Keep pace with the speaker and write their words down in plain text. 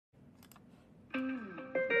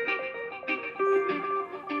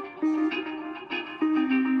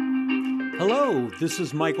Hello, this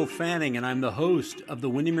is Michael Fanning, and I'm the host of the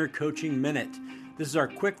Windermere Coaching Minute. This is our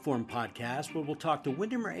quick form podcast where we'll talk to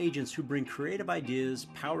Windermere agents who bring creative ideas,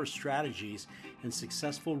 power strategies, and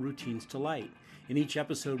successful routines to light. In each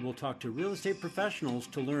episode, we'll talk to real estate professionals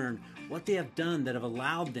to learn what they have done that have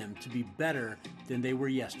allowed them to be better than they were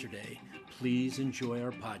yesterday. Please enjoy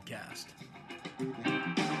our podcast.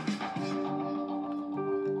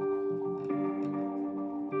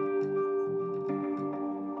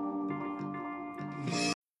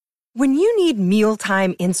 When you need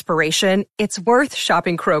mealtime inspiration, it's worth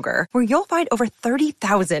shopping Kroger, where you'll find over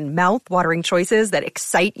 30,000 mouth-watering choices that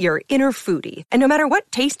excite your inner foodie. And no matter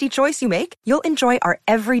what tasty choice you make, you'll enjoy our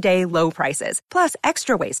everyday low prices, plus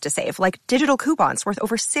extra ways to save, like digital coupons worth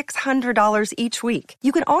over $600 each week.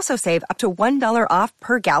 You can also save up to $1 off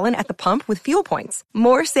per gallon at the pump with fuel points.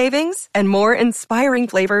 More savings and more inspiring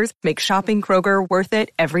flavors make shopping Kroger worth it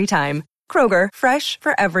every time. Kroger, fresh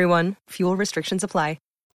for everyone. Fuel restrictions apply.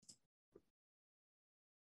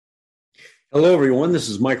 Hello, everyone. This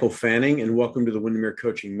is Michael Fanning, and welcome to the Windermere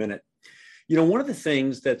Coaching Minute. You know, one of the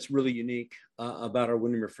things that's really unique about our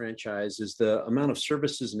Windermere franchise is the amount of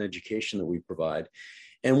services and education that we provide.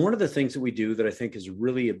 And one of the things that we do that I think is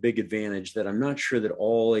really a big advantage that I'm not sure that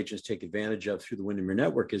all agents take advantage of through the Windermere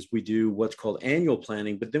Network is we do what's called annual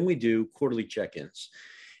planning, but then we do quarterly check-ins.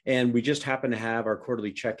 And we just happened to have our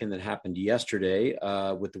quarterly check-in that happened yesterday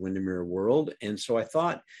with the Windermere World. And so I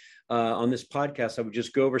thought, on this podcast, I would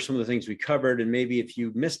just go over some of the things we covered. And maybe if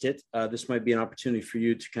you missed it, this might be an opportunity for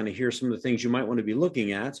you to kind of hear some of the things you might want to be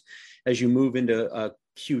looking at as you move into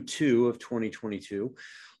Q2 of 2022.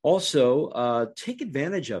 Also, take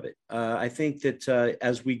advantage of it. I think that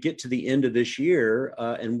as we get to the end of this year,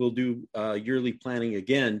 and we'll do yearly planning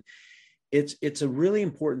again, it's a really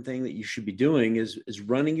important thing that you should be doing is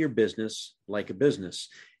running your business like a business.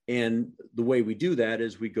 And the way we do that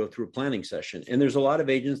is we go through a planning session. And there's a lot of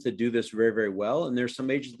agents that do this very, very well. And there's some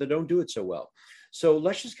agents that don't do it so well. So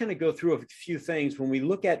let's just kind of go through a few things. When we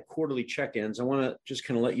look at quarterly check-ins, I want to just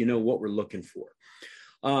kind of let you know what we're looking for.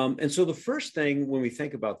 And so the first thing when we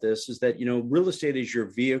think about this is that, you know, real estate is your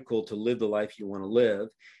vehicle to live the life you want to live.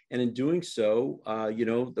 And in doing so, you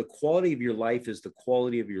know, the quality of your life is the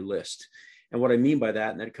quality of your list. And what I mean by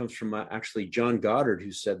that, and that comes from actually John Goddard,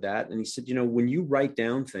 who said that. And he said, you know, when you write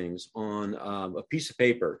down things on a piece of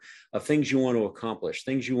paper, things you want to accomplish,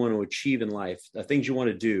 things you want to achieve in life, things you want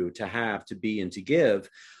to do, to have, to be, and to give,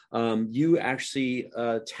 you actually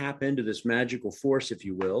tap into this magical force, if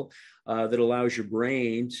you will, that allows your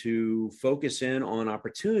brain to focus in on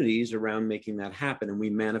opportunities around making that happen. And we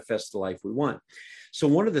manifest the life we want. So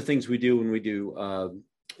one of the things we do when we do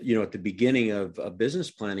you know, at the beginning of business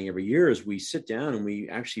planning every year is we sit down and we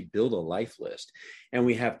actually build a life list, and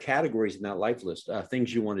we have categories in that life list,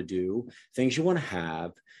 things you want to do, things you want to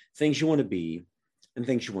have, things you want to be, and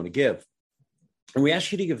things you want to give. And we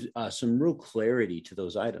ask you to give some real clarity to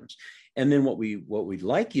those items. And then what we'd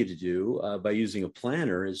like you to do by using a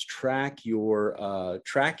planner is track your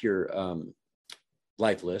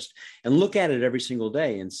life list and look at it every single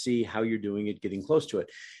day and see how you're doing it, getting close to it.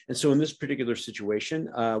 And so in this particular situation,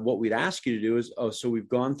 what we'd ask you to do is, so we've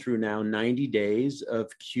gone through now 90 days of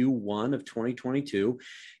Q1 of 2022.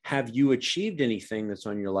 Have you achieved anything that's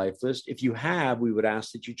on your life list? If you have, we would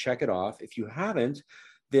ask that you check it off. If you haven't,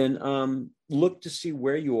 then look to see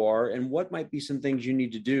where you are and what might be some things you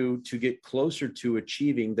need to do to get closer to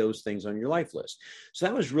achieving those things on your life list. So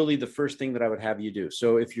that was really the first thing that I would have you do.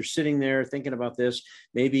 So if you're sitting there thinking about this,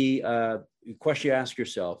 maybe a question you ask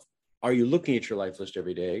yourself, are you looking at your life list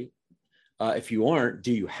every day? If you aren't,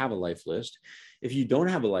 do you have a life list? If you don't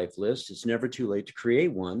have a life list, it's never too late to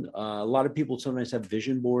create one. A lot of people sometimes have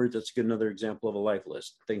vision boards. That's another example of a life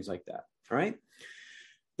list, things like that. All right.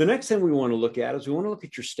 The next thing we want to look at is we want to look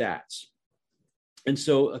at your stats. And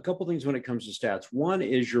so a couple of things when it comes to stats. One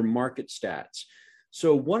is your market stats.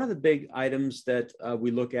 So one of the big items that we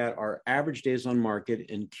look at are average days on market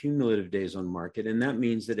and cumulative days on market. And that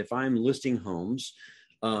means that if I'm listing homes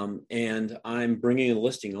and I'm bringing a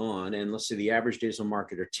listing on, and let's say the average days on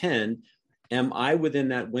market are 10, am I within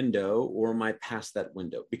that window or am I past that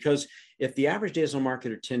window? Because if the average days on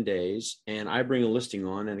market are 10 days and I bring a listing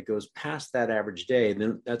on and it goes past that average day,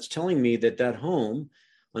 then that's telling me that that home,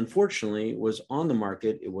 unfortunately, was on the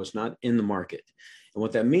market. It was not in the market. And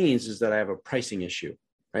what that means is that I have a pricing issue,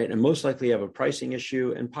 right? And most likely I have a pricing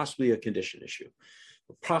issue and possibly a condition issue,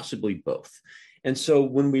 possibly both. And so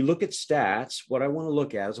when we look at stats, what I want to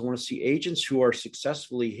look at is I want to see agents who are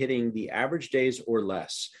successfully hitting the average days or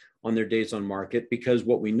less on their days on market, because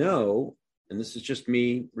what we know, and this is just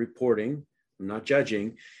me reporting, I'm not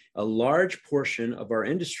judging, a large portion of our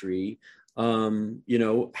industry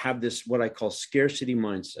have this, what I call scarcity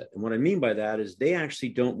mindset. And what I mean by that is they actually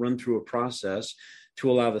don't run through a process to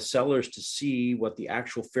allow the sellers to see what the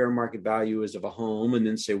actual fair market value is of a home and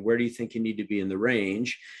then say, where do you think you need to be in the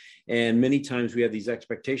range? And many times we have these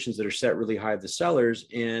expectations that are set really high of the sellers.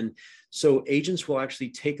 And so agents will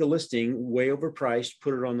actually take a listing way overpriced,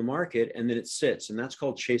 put it on the market, and then it sits. And that's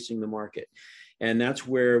called chasing the market. And that's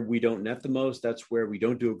where we don't net the most. That's where we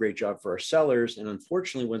don't do a great job for our sellers. And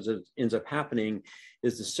unfortunately, what ends up happening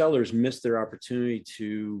is the sellers miss their opportunity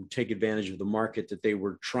to take advantage of the market that they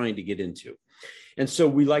were trying to get into. And so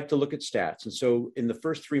we like to look at stats. And so in the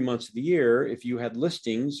first 3 months of the year, if you had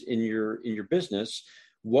listings in your business,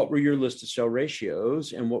 what were your list to sell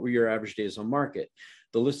ratios and what were your average days on market?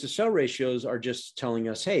 The list to sell ratios are just telling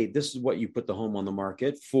us, hey, this is what you put the home on the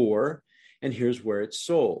market for, and here's where it's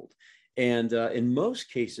sold. And in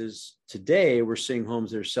most cases today, we're seeing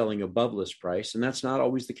homes that are selling above list price. And that's not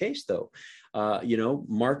always the case, though.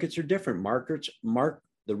 Markets are different.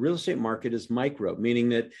 The real estate market is micro, meaning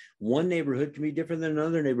that one neighborhood can be different than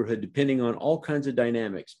another neighborhood, depending on all kinds of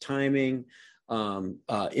dynamics, timing,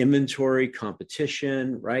 inventory,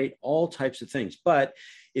 competition, right? All types of things. But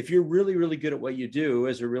if you're really, really good at what you do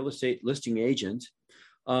as a real estate listing agent,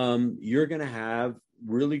 you're going to have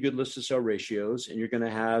really good list to sell ratios, and you're going to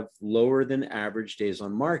have lower than average days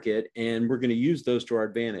on market. And we're going to use those to our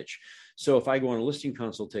advantage. So if I go on a listing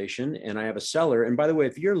consultation and I have a seller, and by the way,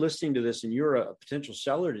 if you're listening to this and you're a potential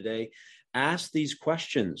seller today, ask these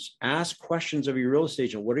questions. Ask questions of your real estate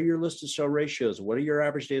agent. What are your list to sell ratios? What are your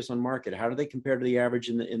average days on market? How do they compare to the average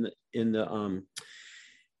in the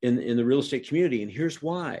real estate community? And here's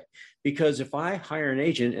why. Because if I hire an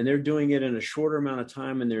agent and they're doing it in a shorter amount of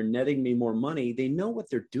time and they're netting me more money, they know what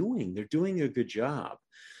they're doing. They're doing a good job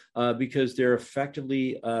because they're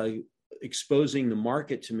effectively exposing the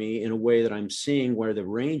market to me in a way that I'm seeing where the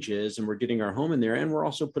range is, and we're getting our home in there. And we're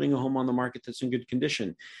also putting a home on the market that's in good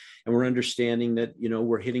condition. And we're understanding that,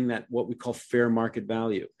 we're hitting that, what we call fair market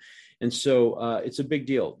value. And so it's a big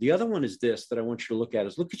deal. The other one is this that I want you to look at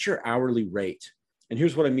is look at your hourly rate. And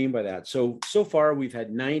here's what I mean by that. So far we've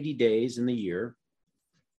had 90 days in the year.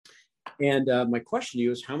 And my question to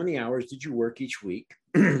you is, how many hours did you work each week,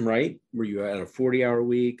 right? Were you at a 40-hour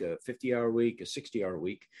week, a 50-hour week, a 60-hour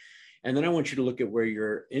week? And then I want you to look at where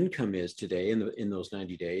your income is today in those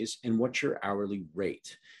 90 days and what's your hourly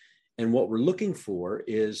rate. And what we're looking for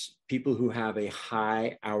is people who have a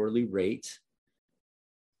high hourly rate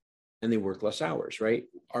and they work less hours, right?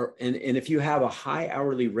 And if you have a high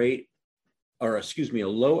hourly rate, a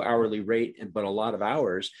low hourly rate, but a lot of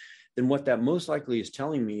hours, then what that most likely is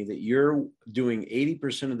telling me that you're doing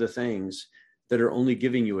 80% of the things that are only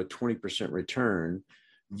giving you a 20% return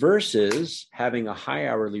versus having a high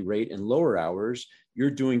hourly rate and lower hours, you're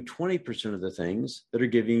doing 20% of the things that are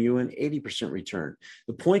giving you an 80% return.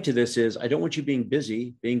 The point to this is I don't want you being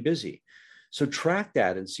busy. So track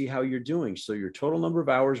that and see how you're doing. So your total number of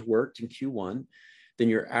hours worked in Q1, then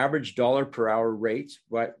your average dollar per hour rate,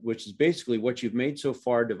 right, which is basically what you've made so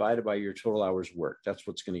far divided by your total hours worked. That's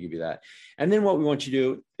what's going to give you that. And then what we want you to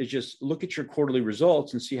do is just look at your quarterly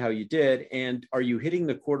results and see how you did. And are you hitting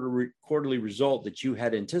the quarterly result that you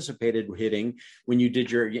had anticipated hitting when you did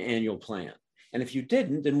your annual plan? And if you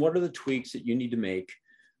didn't, then what are the tweaks that you need to make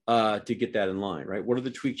to get that in line, right? What are the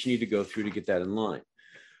tweaks you need to go through to get that in line?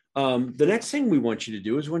 The next thing we want you to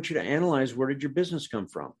do is we want you to analyze, where did your business come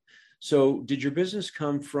from? So did your business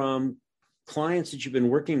come from clients that you've been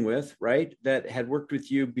working with, right, that had worked with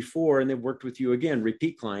you before and they've worked with you again,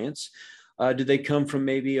 repeat clients? Did they come from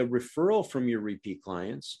maybe a referral from your repeat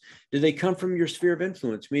clients? Did they come from your sphere of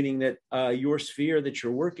influence, meaning that your sphere that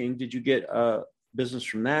you're working, did you get business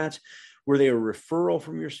from that? Were they a referral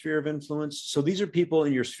from your sphere of influence? So these are people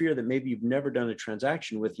in your sphere that maybe you've never done a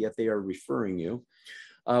transaction with, yet they are referring you.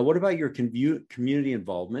 What about your community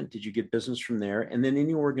involvement? Did you get business from there? And then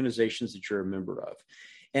any organizations that you're a member of.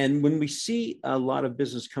 And when we see a lot of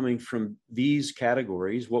business coming from these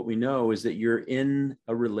categories, what we know is that you're in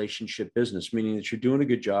a relationship business, meaning that you're doing a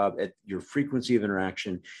good job at your frequency of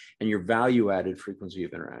interaction and your value-added frequency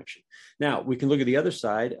of interaction. Now, we can look at the other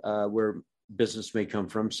side where business may come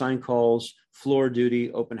from: sign calls, floor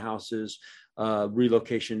duty, open houses,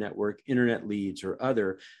 relocation network, internet leads, or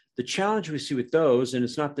other. The challenge we see with those, and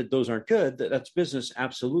it's not that those aren't good, that's business,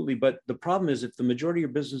 absolutely. But the problem is if the majority of your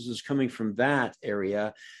business is coming from that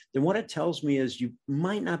area, then what it tells me is you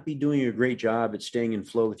might not be doing a great job at staying in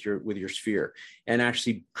flow with your sphere and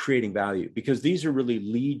actually creating value, because these are really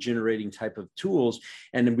lead generating type of tools.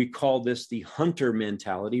 And then we call this the hunter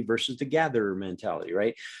mentality versus the gatherer mentality,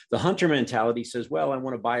 right? The hunter mentality says, well, I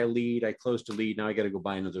want to buy a lead. I closed a lead. Now I got to go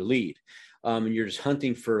buy another lead. And you're just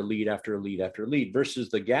hunting for a lead after a lead after a lead, versus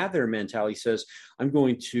the gather mentality says, I'm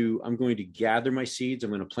going to gather my seeds. I'm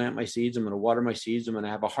going to plant my seeds. I'm going to water my seeds. I'm going to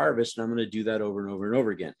have a harvest, and I'm going to do that over and over and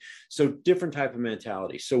over again. So different type of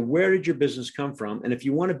mentality. So where did your business come from? And if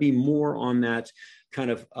you want to be more on that kind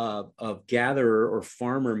of gatherer or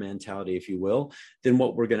farmer mentality, if you will, then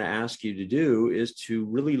what we're going to ask you to do is to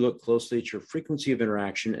really look closely at your frequency of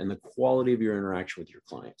interaction and the quality of your interaction with your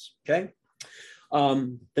clients. Okay.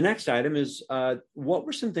 The next item is what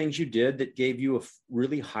were some things you did that gave you a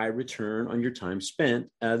really high return on your time spent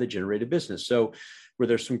that generated business? So were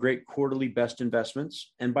there some great quarterly best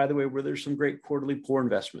investments? And by the way, were there some great quarterly poor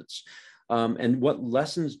investments? And what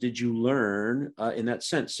lessons did you learn in that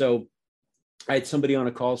sense? So I had somebody on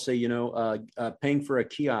a call say, paying for a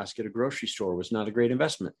kiosk at a grocery store was not a great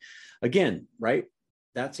investment. Again, right?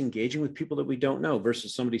 That's engaging with people that we don't know,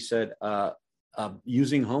 versus somebody said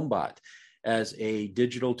using HomeBot as a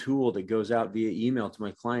digital tool that goes out via email to my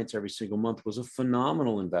clients every single month was a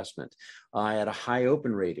phenomenal investment. I had a high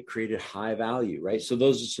open rate. It created high value, right? So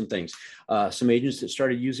those are some things. Some agents that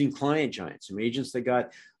started using Client Giant, some agents that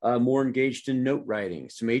got more engaged in note writing,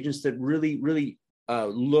 some agents that really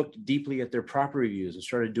looked deeply at their property reviews and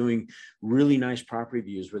started doing really nice property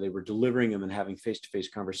reviews where they were delivering them and having face-to-face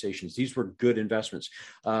conversations. These were good investments.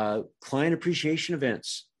 Client appreciation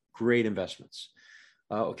events, great investments.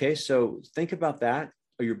 Okay, so think about that,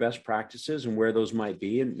 your best practices and where those might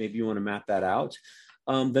be, and maybe you want to map that out.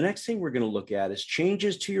 The next thing we're going to look at is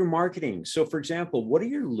changes to your marketing. So for example, what do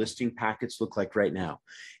your listing packets look like right now?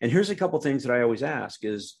 And here's a couple of things that I always ask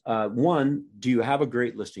is, one, do you have a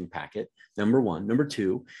great listing packet? Number one. Number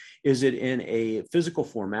two, is it in a physical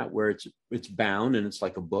format where it's bound and it's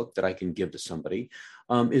like a book that I can give to somebody?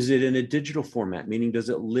 Is it in a digital format, meaning does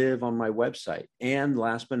it live on my website? And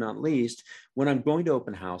last but not least, when I'm going to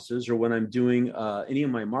open houses or when I'm doing any of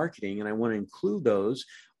my marketing and I want to include those,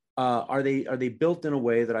 are they built in a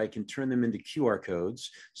way that I can turn them into QR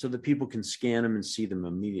codes so that people can scan them and see them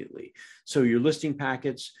immediately? So your listing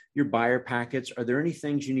packets, your buyer packets, are there any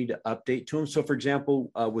things you need to update to them? So for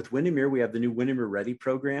example, with Windermere, we have the new Windermere Ready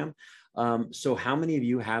program. So how many of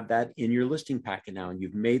you have that in your listing packet now, and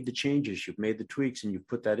you've made the changes, you've made the tweaks, and you've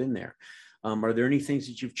put that in there? Are there any things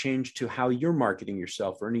that you've changed to how you're marketing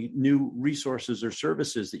yourself, or any new resources or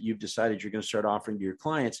services that you've decided you're going to start offering to your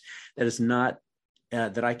clients that is not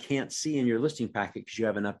that I can't see in your listing packet because you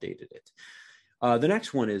haven't updated it? The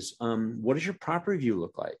next one is, what does your property review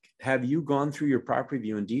look like? Have you gone through your property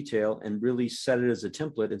review in detail and really set it as a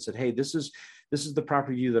template and said, hey, this is the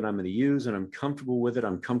property review that I'm going to use, and I'm comfortable with it.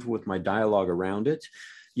 I'm comfortable with my dialogue around it.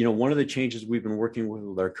 One of the changes we've been working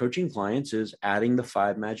with our coaching clients is adding the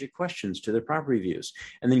 5 magic questions to their property reviews,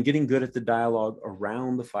 and then getting good at the dialogue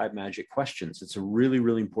around the 5 magic questions. It's a really,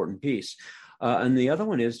 really important piece. And the other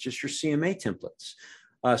one is just your CMA templates.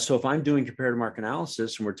 So if I'm doing comparative market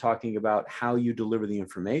analysis and we're talking about how you deliver the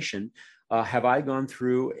information, have I gone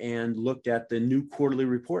through and looked at the new quarterly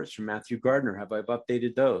reports from Matthew Gardner? Have I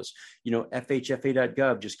updated those?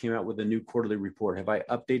 FHFA.gov just came out with a new quarterly report. Have I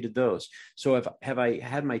updated those? So have I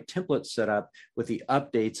had my template set up with the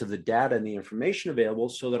updates of the data and the information available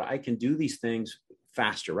so that I can do these things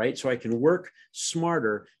faster, right? So I can work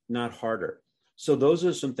smarter, not harder. So those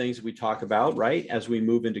are some things we talk about, right, as we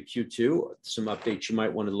move into Q2, some updates you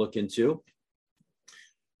might want to look into.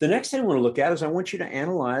 The next thing I want to look at is I want you to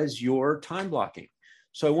analyze your time blocking.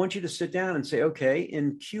 So I want you to sit down and say, okay,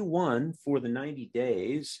 in Q1 for the 90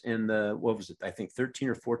 days and I think 13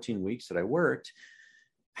 or 14 weeks that I worked,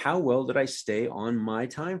 how well did I stay on my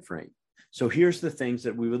time frame? So here's the things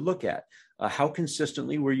that we would look at. How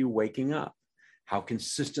consistently were you waking up? How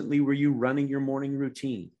consistently were you running your morning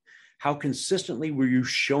routine? How consistently were you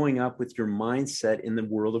showing up with your mindset in the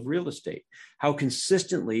world of real estate? How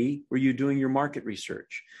consistently were you doing your market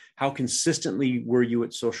research? How consistently were you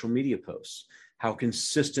at social media posts? How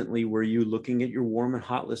consistently were you looking at your warm and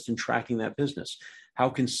hot list and tracking that business? How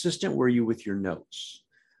consistent were you with your notes?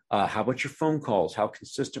 How about your phone calls? How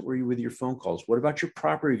consistent were you with your phone calls? What about your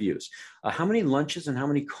property reviews? How many lunches and how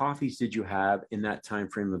many coffees did you have in that time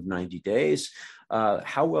frame of 90 days?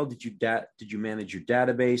 How well did you manage your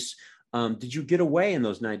database? Did you get away in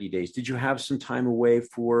those 90 days? Did you have some time away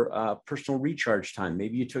for personal recharge time?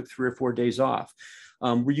 Maybe you took 3 or 4 days off.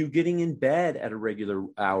 Were you getting in bed at a regular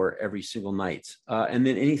hour every single night? And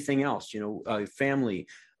then anything else, family,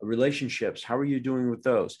 relationships, how are you doing with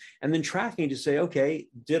those? And then tracking to say, okay,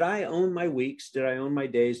 did I own my weeks? Did I own my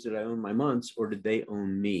days? Did I own my months? Or did they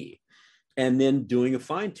own me? And then doing a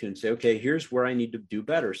fine tune, say, okay, here's where I need to do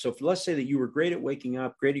better. So let's say that you were great at waking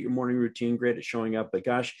up, great at your morning routine, great at showing up, but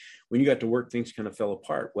gosh, when you got to work, things kind of fell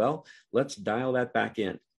apart. Well, let's dial that back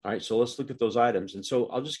in. All right, so let's look at those items. And so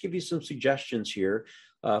I'll just give you some suggestions here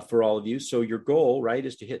for all of you. So your goal, right,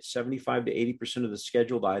 is to hit 75 to 80% of the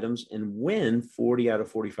scheduled items and win 40 out of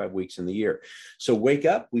 45 weeks in the year. So wake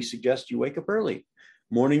up, we suggest you wake up early.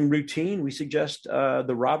 Morning routine, we suggest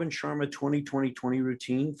the Robin Sharma 20-20-20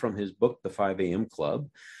 routine from his book, The 5 a.m. Club.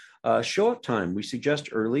 Show up time, we suggest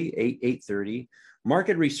early, 8:30.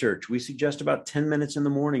 Market research, we suggest about 10 minutes in the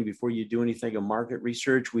morning before you do anything of market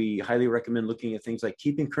research. We highly recommend looking at things like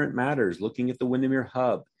Keeping Current Matters, looking at the Windermere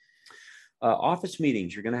Hub. Office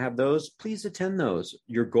meetings, you're going to have those. Please attend those.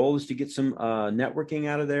 Your goal is to get some networking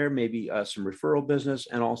out of there, maybe some referral business,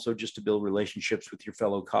 and also just to build relationships with your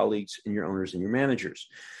fellow colleagues and your owners and your managers.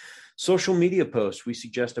 Social media posts, we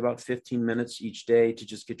suggest about 15 minutes each day to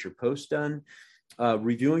just get your posts done.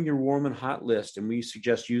 Reviewing your warm and hot list, and we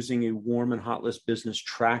suggest using a warm and hot list business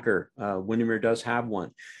tracker. Windermere does have one.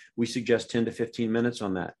 We suggest 10 to 15 minutes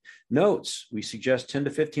on that. Notes, we suggest 10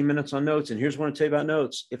 to 15 minutes on notes. And here's what I'll tell you about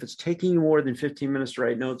notes. If it's taking you more than 15 minutes to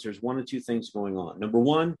write notes, there's one of two things going on. Number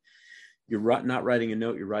one, you're not writing a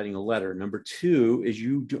note, you're writing a letter. Number two is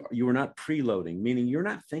you are not preloading, meaning you're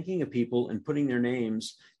not thinking of people and putting their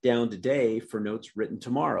names down today for notes written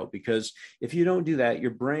tomorrow. Because if you don't do that,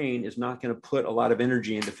 your brain is not going to put a lot of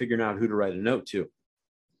energy into figuring out who to write a note to.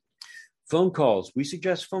 Phone calls, we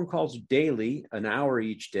suggest phone calls daily, an hour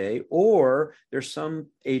each day, or there's some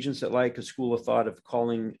agents that like a school of thought of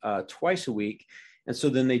calling twice a week. And so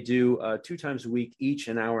then they do 2 times a week, each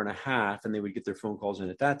an hour and a half, and they would get their phone calls in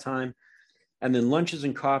at that time. And then lunches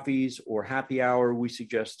and coffees or happy hour, we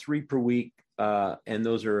suggest 3 per week, and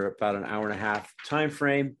those are about an hour and a half time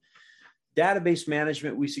frame. Database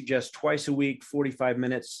management, we suggest twice a week, 45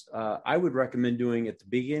 minutes. I would recommend doing at the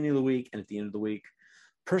beginning of the week and at the end of the week.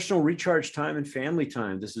 Personal recharge time and family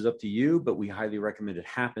time. This is up to you, but we highly recommend it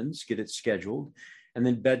happens. Get it scheduled. And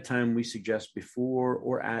then bedtime, we suggest before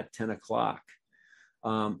or at 10 o'clock.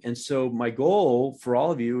 And so my goal for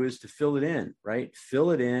all of you is to fill it in, right?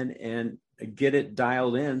 Fill it in and get it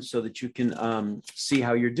dialed in so that you can see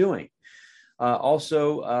how you're doing.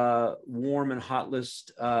 Also, warm and hot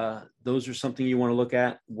list. Those are something you want to look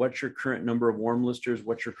at. What's your current number of warm listers?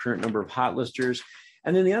 What's your current number of hot listers?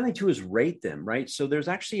 And then the other thing too is rate them, right? So there's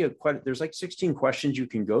actually there's like 16 questions you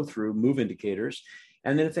can go through, move indicators.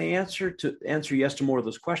 And then if they answer yes to more of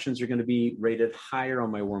those questions, they're going to be rated higher on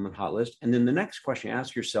my warm and hot list. And then the next question you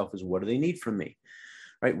ask yourself is, what do they need from me?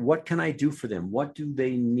 Right? What can I do for them? What do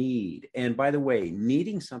they need? And by the way,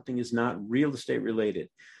 needing something is not real estate related.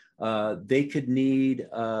 They could need,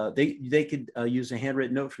 they could use a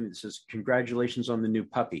handwritten note from me that says, congratulations on the new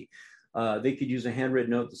puppy. They could use a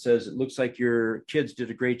handwritten note that says, it looks like your kids did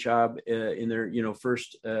a great job in their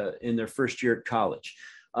first year at college.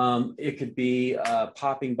 It could be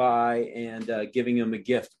popping by and giving them a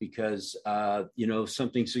gift because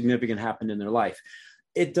something significant happened in their life.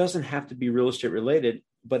 It doesn't have to be real estate related,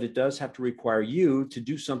 but it does have to require you to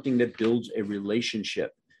do something that builds a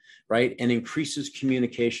relationship, right? And increases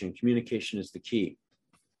communication. Communication is the key.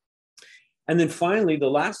 And then finally, the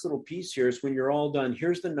last little piece here is when you're all done,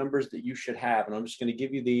 here's the numbers that you should have. And I'm just going to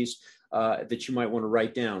give you these that you might want to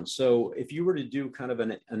write down. So if you were to do kind of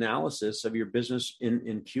an analysis of your business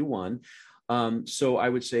in Q1, so I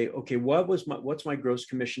would say, okay, what's my gross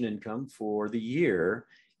commission income for the year?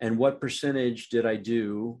 And what percentage did I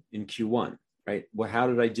do in Q1, right? How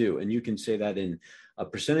did I do? And you can say that in a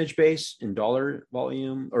percentage base, in dollar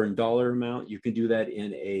volume, or in dollar amount. You can do that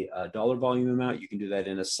in a dollar volume amount. You can do that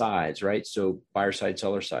in a size, right? So buyer side,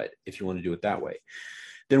 seller side, if you want to do it that way.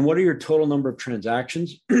 Then what are your total number of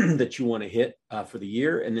transactions that you want to hit for the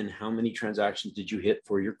year? And then how many transactions did you hit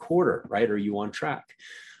for your quarter, right? Are you on track?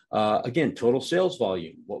 Again, total sales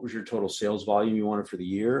volume. What was your total sales volume you wanted for the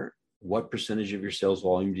year? What percentage of your sales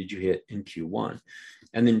volume did you hit in Q1?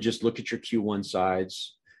 And then just look at your Q1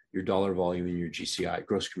 sides, your dollar volume, and your GCI,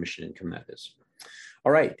 gross commission income, that is.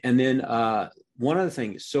 All right. And then one other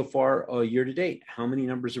thing, so far year to date, how many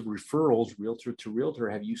numbers of referrals realtor to realtor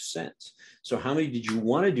have you sent? So how many did you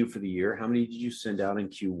want to do for the year? How many did you send out in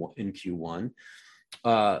Q1?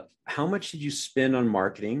 How much did you spend on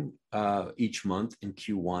marketing each month in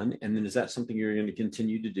Q1? And then is that something you're going to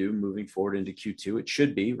continue to do moving forward into Q2? It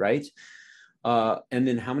should be, right? And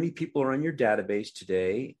then how many people are on your database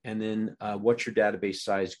today? And then what's your database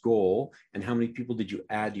size goal? And how many people did you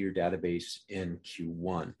add to your database in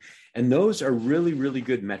Q1? And those are really, really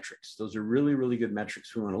good metrics. Those are really, really good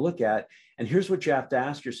metrics we want to look at. And here's what you have to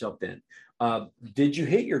ask yourself then. Did you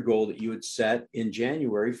hit your goal that you had set in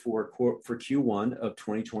January for Q1 of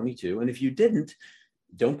 2022? And if you didn't,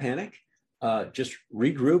 don't panic. Just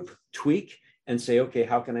regroup, tweak, and say, okay,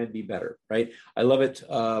 how can I be better, right? I love it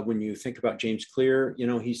when you think about James Clear.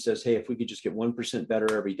 He says, hey, if we could just get 1%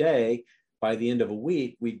 better every day, by the end of a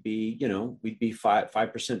week, we'd be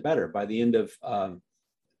 5% better. By the end of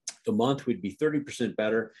the month, we'd be 30%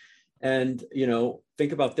 better. And,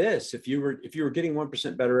 think about this. If you were getting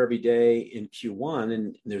 1% better every day in Q1,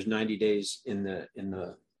 and there's 90 days in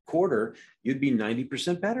the quarter, you'd be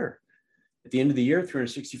 90% better. At the end of the year,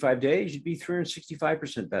 365 days, you'd be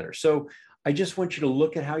 365% better. So I just want you to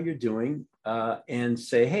look at how you're doing and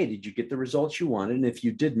say, hey, did you get the results you wanted? And if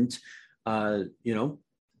you didn't,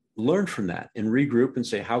 learn from that and regroup and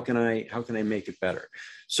say, how can I make it better?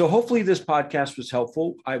 So hopefully this podcast was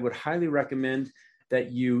helpful. I would highly recommend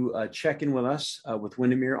that you check in with us with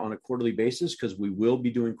Windermere on a quarterly basis, because we will be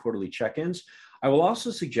doing quarterly check-ins. I will also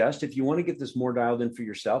suggest, if you want to get this more dialed in for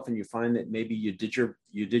yourself, and you find that maybe you did your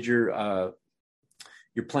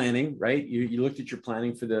planning, right? You looked at your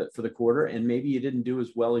planning for the quarter, and maybe you didn't do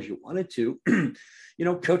as well as you wanted to.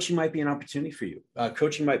 Coaching might be an opportunity for you.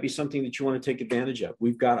 Coaching might be something that you want to take advantage of.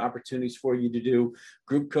 We've got opportunities for you to do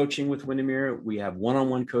group coaching with Windermere. We have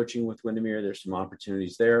one-on-one coaching with Windermere. There's some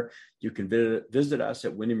opportunities there. You can visit us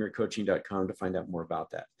at windermerecoaching.com to find out more about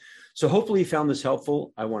that. So hopefully you found this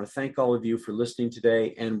helpful. I want to thank all of you for listening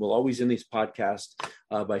today. And we'll always end these podcasts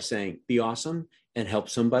by saying, be awesome and help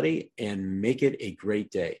somebody and make it a great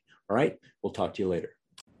day. All right. We'll talk to you later.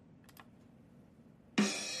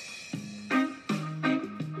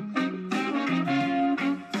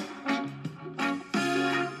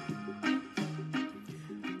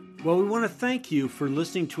 Well, we want to thank you for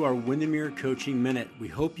listening to our Windermere Coaching Minute. We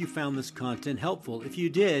hope you found this content helpful. If you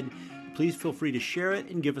did, please feel free to share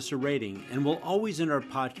it and give us a rating. And we'll always end our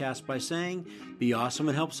podcast by saying, be awesome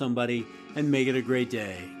and help somebody and make it a great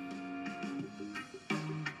day.